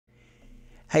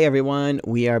Hey everyone,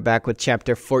 we are back with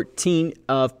chapter 14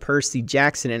 of Percy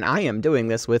Jackson, and I am doing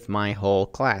this with my whole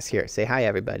class here. Say hi,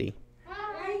 everybody.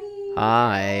 Hi.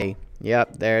 Hi.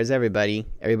 Yep, there's everybody.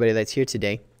 Everybody that's here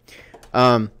today.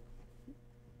 And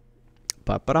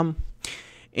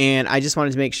I just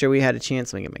wanted to make sure we had a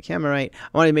chance. Let me get my camera right.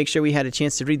 I wanted to make sure we had a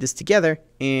chance to read this together,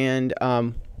 and I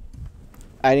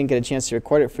didn't get a chance to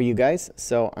record it for you guys,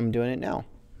 so I'm doing it now.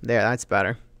 There, that's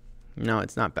better. No,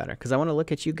 it's not better, because I want to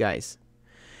look at you guys.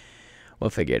 We'll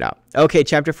figure it out. Okay,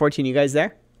 chapter 14, you guys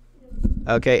there?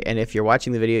 Okay, and if you're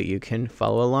watching the video, you can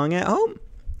follow along at home.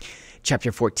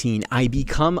 Chapter 14, I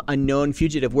become a known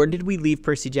fugitive. Where did we leave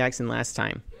Percy Jackson last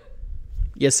time?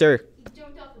 Yes, sir. He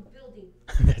jumped off a building.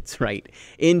 That's right.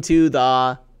 Into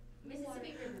the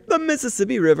Mississippi River. The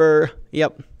Mississippi River.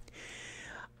 Yep.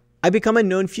 I become a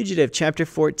known fugitive, chapter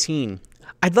 14.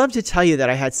 I'd love to tell you that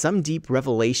I had some deep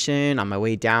revelation on my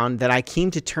way down, that I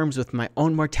came to terms with my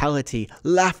own mortality,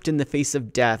 laughed in the face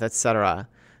of death, etc.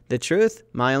 The truth,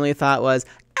 my only thought was,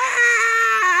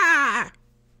 ah!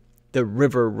 The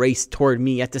river raced toward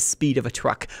me at the speed of a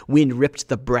truck. Wind ripped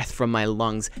the breath from my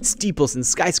lungs. Steeples and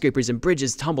skyscrapers and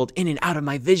bridges tumbled in and out of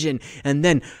my vision. And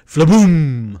then,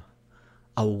 flaboom!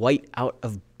 A white out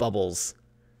of bubbles.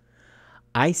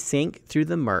 I sank through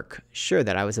the murk, sure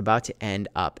that I was about to end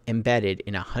up embedded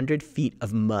in 100 feet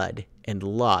of mud and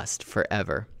lost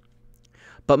forever.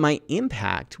 But my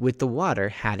impact with the water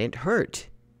hadn't hurt.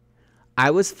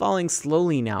 I was falling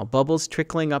slowly now, bubbles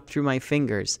trickling up through my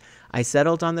fingers. I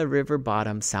settled on the river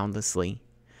bottom soundlessly.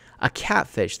 A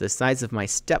catfish the size of my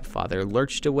stepfather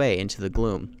lurched away into the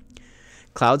gloom.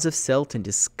 Clouds of silt and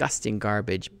disgusting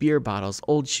garbage, beer bottles,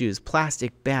 old shoes,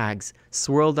 plastic bags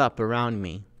swirled up around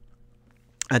me.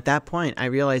 At that point, I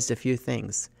realized a few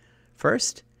things.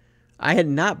 First, I had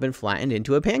not been flattened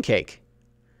into a pancake.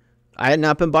 I had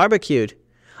not been barbecued.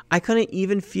 I couldn't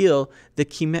even feel the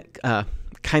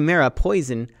chimera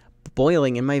poison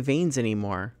boiling in my veins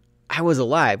anymore. I was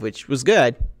alive, which was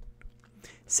good.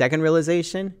 Second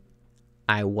realization,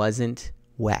 I wasn't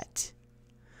wet.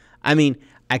 I mean,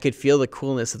 I could feel the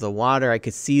coolness of the water. I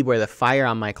could see where the fire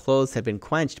on my clothes had been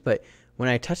quenched, but when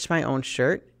I touched my own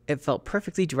shirt, it felt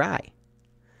perfectly dry.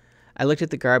 I looked at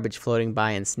the garbage floating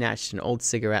by and snatched an old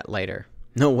cigarette lighter.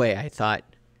 No way, I thought.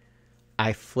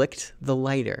 I flicked the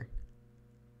lighter.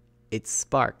 It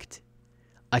sparked.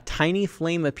 A tiny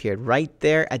flame appeared right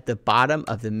there at the bottom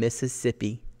of the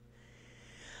Mississippi.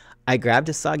 I grabbed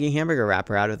a soggy hamburger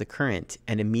wrapper out of the current,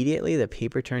 and immediately the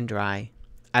paper turned dry.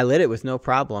 I lit it with no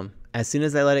problem. As soon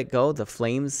as I let it go, the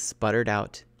flames sputtered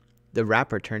out. The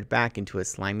wrapper turned back into a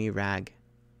slimy rag.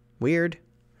 Weird.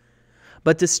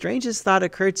 But the strangest thought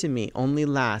occurred to me only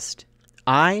last.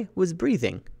 I was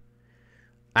breathing.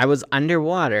 I was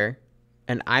underwater,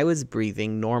 and I was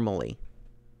breathing normally.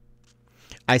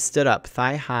 I stood up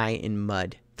thigh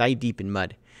deep in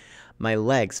mud. My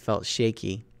legs felt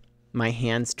shaky. My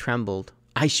hands trembled.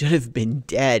 I should have been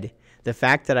dead. The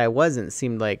fact that I wasn't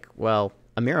seemed like, well,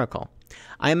 a miracle.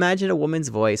 I imagined a woman's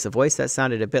voice, a voice that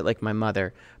sounded a bit like my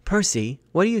mother. Percy,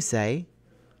 what do you say?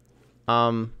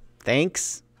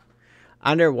 Thanks.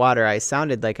 Underwater, I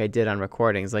sounded like I did on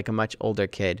recordings, like a much older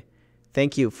kid.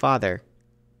 Thank you, Father.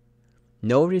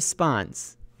 No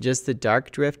response, just the dark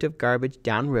drift of garbage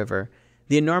downriver,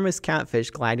 the enormous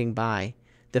catfish gliding by,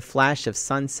 the flash of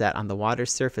sunset on the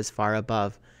water's surface far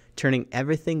above, turning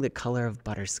everything the color of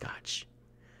butterscotch.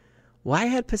 Why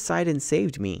had Poseidon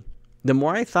saved me? The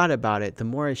more I thought about it, the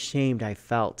more ashamed I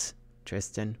felt,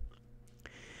 Tristan.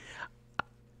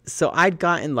 So I'd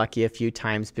gotten lucky a few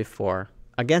times before.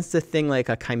 Against a thing like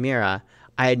a chimera,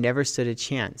 I had never stood a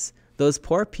chance. Those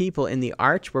poor people in the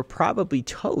arch were probably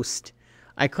toast.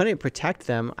 I couldn't protect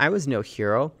them. I was no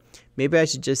hero. Maybe I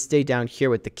should just stay down here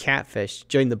with the catfish,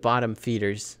 join the bottom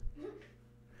feeders.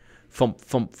 Thump,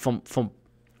 thump, thump, thump.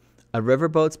 A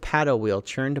riverboat's paddle wheel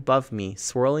churned above me,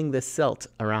 swirling the silt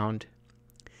around.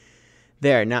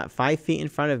 There, not 5 feet in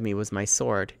front of me, was my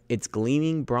sword, its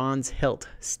gleaming bronze hilt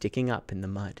sticking up in the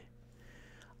mud.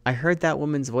 I heard that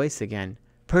woman's voice again.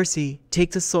 Percy,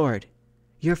 take the sword.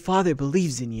 Your father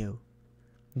believes in you.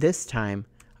 This time,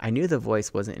 I knew the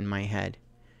voice wasn't in my head.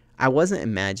 I wasn't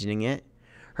imagining it.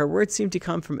 Her words seemed to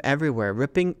come from everywhere,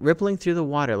 rippling through the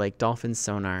water like dolphin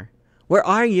sonar. Where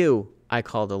are you? I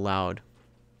called aloud.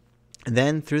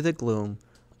 Then, through the gloom,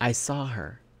 I saw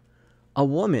her. A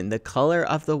woman the color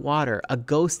of the water, a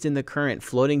ghost in the current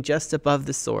floating just above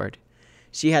the sword.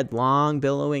 She had long,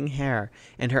 billowing hair,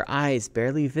 and her eyes,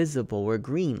 barely visible, were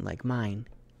green like mine.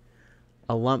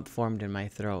 A lump formed in my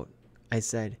throat. I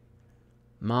said,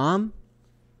 Mom?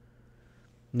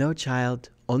 No, child,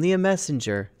 only a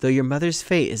messenger, though your mother's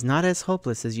fate is not as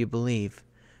hopeless as you believe.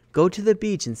 Go to the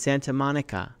beach in Santa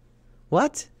Monica.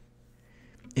 What?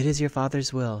 It is your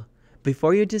father's will.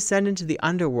 Before you descend into the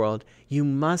underworld, you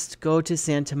must go to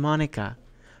Santa Monica.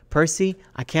 Percy,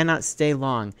 I cannot stay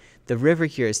long. The river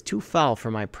here is too foul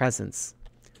for my presence.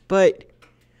 But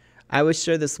I was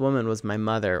sure this woman was my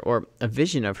mother, or a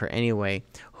vision of her anyway.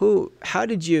 How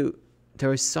did you... There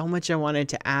was so much I wanted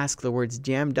to ask, the words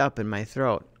jammed up in my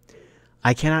throat.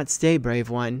 I cannot stay, brave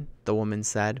one, the woman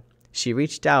said. She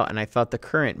reached out, and I felt the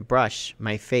current brush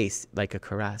my face like a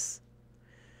caress.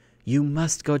 You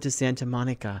must go to Santa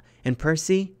Monica. And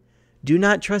Percy, do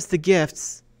not trust the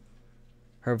gifts.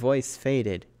 Her voice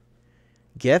faded.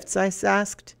 Gifts, I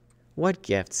asked. What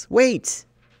gifts? Wait!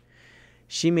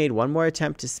 She made one more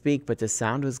attempt to speak, but the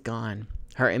sound was gone.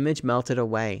 Her image melted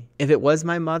away. If it was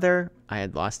my mother, I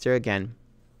had lost her again.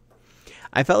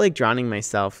 I felt like drowning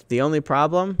myself. The only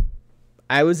problem?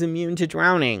 I was immune to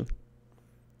drowning.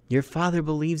 Your father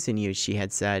believes in you, she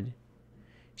had said.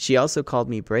 She also called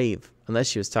me brave, unless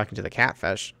she was talking to the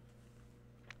catfish.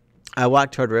 I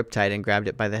walked toward Riptide and grabbed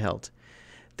it by the hilt.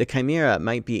 The chimera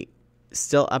might be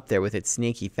still up there with its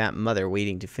snaky fat mother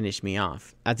waiting to finish me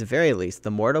off. At the very least,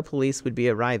 the mortal police would be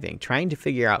arriving, trying to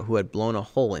figure out who had blown a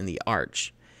hole in the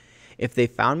arch. If they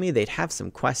found me, they'd have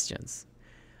some questions.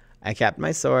 I capped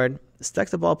my sword, stuck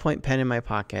the ballpoint pen in my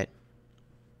pocket.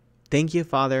 Thank you,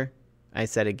 Father, I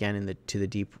said again to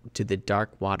the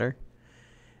dark water.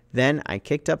 Then I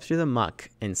kicked up through the muck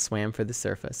and swam for the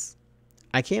surface.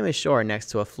 I came ashore next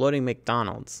to a floating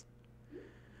McDonald's.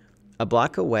 A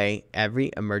block away,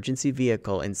 every emergency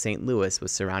vehicle in St. Louis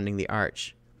was surrounding the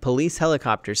arch. Police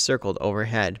helicopters circled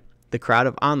overhead. The crowd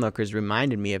of onlookers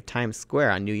reminded me of Times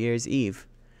Square on New Year's Eve.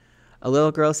 A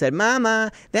little girl said,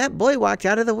 Mama, that boy walked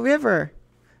out of the river.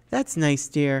 That's nice,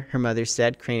 dear, her mother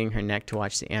said, craning her neck to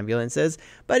watch the ambulances.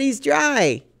 But he's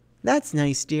dry. That's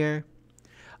nice, dear.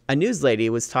 A news lady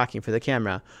was talking for the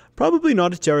camera. Probably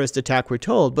not a terrorist attack, we're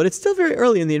told, but it's still very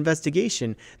early in the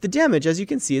investigation. The damage, as you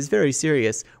can see, is very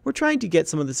serious. We're trying to get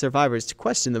some of the survivors to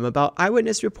question them about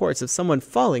eyewitness reports of someone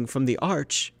falling from the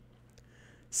arch.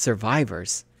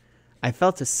 Survivors. I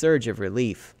felt a surge of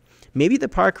relief. Maybe the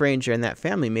park ranger and that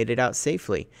family made it out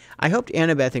safely. I hoped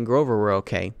Annabeth and Grover were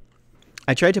okay.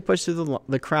 I tried to push through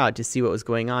the crowd to see what was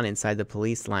going on inside the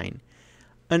police line.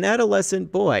 An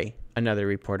adolescent boy, another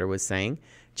reporter was saying.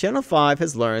 Channel 5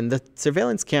 has learned that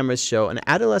surveillance cameras show an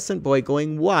adolescent boy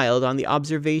going wild on the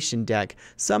observation deck,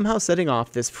 somehow setting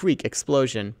off this freak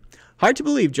explosion. Hard to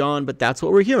believe, John, but that's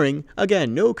what we're hearing.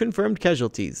 Again, no confirmed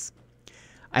casualties.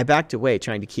 I backed away,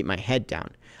 trying to keep my head down.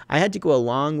 I had to go a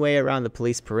long way around the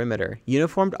police perimeter.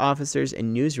 Uniformed officers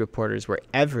and news reporters were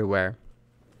everywhere.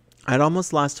 I'd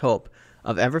almost lost hope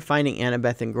of ever finding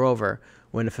Annabeth and Grover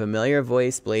when a familiar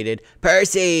voice bladed,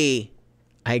 Percy!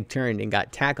 I turned and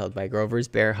got tackled by Grover's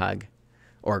bear hug,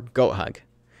 or goat hug.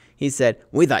 He said,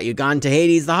 We thought you'd gone to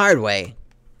Hades the hard way.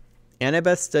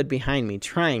 Annabeth stood behind me,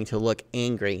 trying to look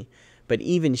angry, but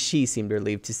even she seemed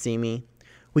relieved to see me.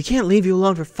 We can't leave you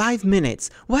alone for 5 minutes.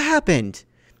 What happened?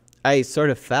 I sort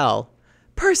of fell.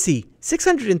 Percy,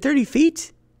 630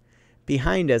 feet?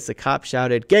 Behind us, a cop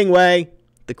shouted, Gangway!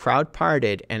 The crowd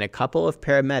parted, and a couple of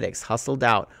paramedics hustled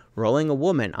out, rolling a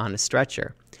woman on a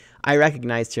stretcher. I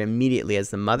recognized her immediately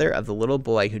as the mother of the little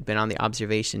boy who'd been on the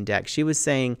observation deck. She was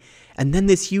saying, and then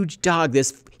this huge dog,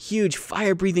 this huge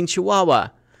fire-breathing chihuahua.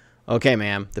 Okay,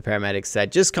 ma'am, the paramedic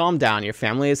said. Just calm down. Your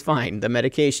family is fine. The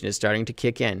medication is starting to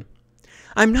kick in.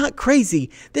 I'm not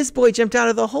crazy. This boy jumped out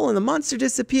of the hole and the monster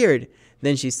disappeared.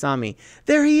 Then she saw me.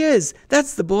 There he is.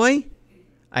 That's the boy.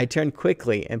 I turned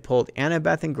quickly and pulled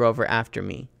Annabeth and Grover after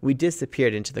me. We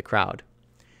disappeared into the crowd.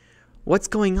 What's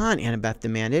going on? Annabeth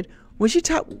demanded. Was she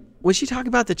talking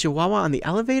about the chihuahua on the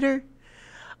elevator?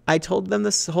 I told them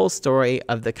the whole story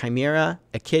of the chimera,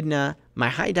 echidna, my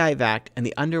high dive act, and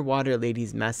the underwater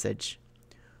lady's message.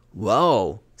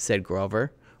 Whoa, said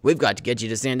Grover. We've got to get you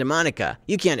to Santa Monica.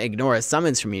 You can't ignore a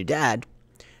summons from your dad.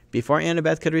 Before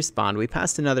Annabeth could respond, we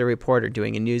passed another reporter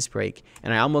doing a news break,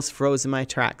 and I almost froze in my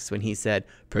tracks when he said,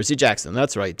 Percy Jackson,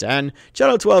 that's right, Dan.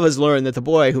 Channel 12 has learned that the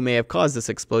boy who may have caused this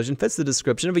explosion fits the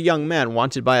description of a young man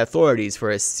wanted by authorities for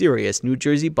a serious New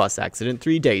Jersey bus accident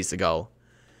 3 days ago.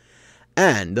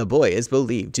 And the boy is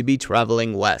believed to be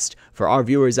traveling west. For our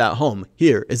viewers at home,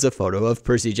 here is a photo of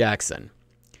Percy Jackson.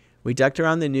 We ducked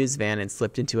around the news van and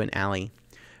slipped into an alley.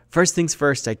 First things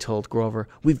first, I told Grover,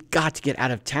 we've got to get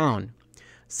out of town.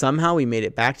 Somehow we made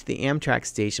it back to the Amtrak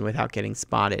station without getting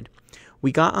spotted.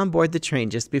 We got on board the train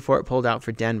just before it pulled out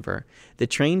for Denver. The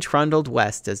train trundled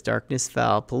west as darkness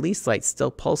fell, police lights still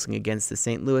pulsing against the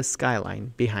St. Louis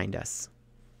skyline behind us.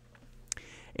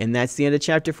 And that's the end of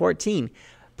chapter 14.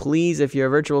 please, if you're a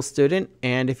virtual student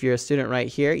and if you're a student right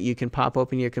here, you can pop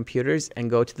open your computers and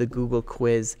go to the Google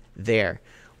quiz there.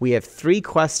 We have 3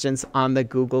 questions on the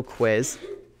Google quiz,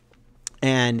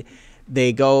 and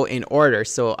they go in order.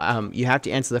 So you have to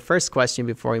answer the first question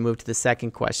before we move to the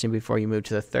second question, before you move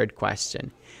to the third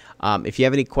question. If you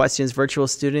have any questions, virtual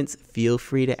students, feel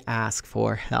free to ask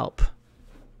for help.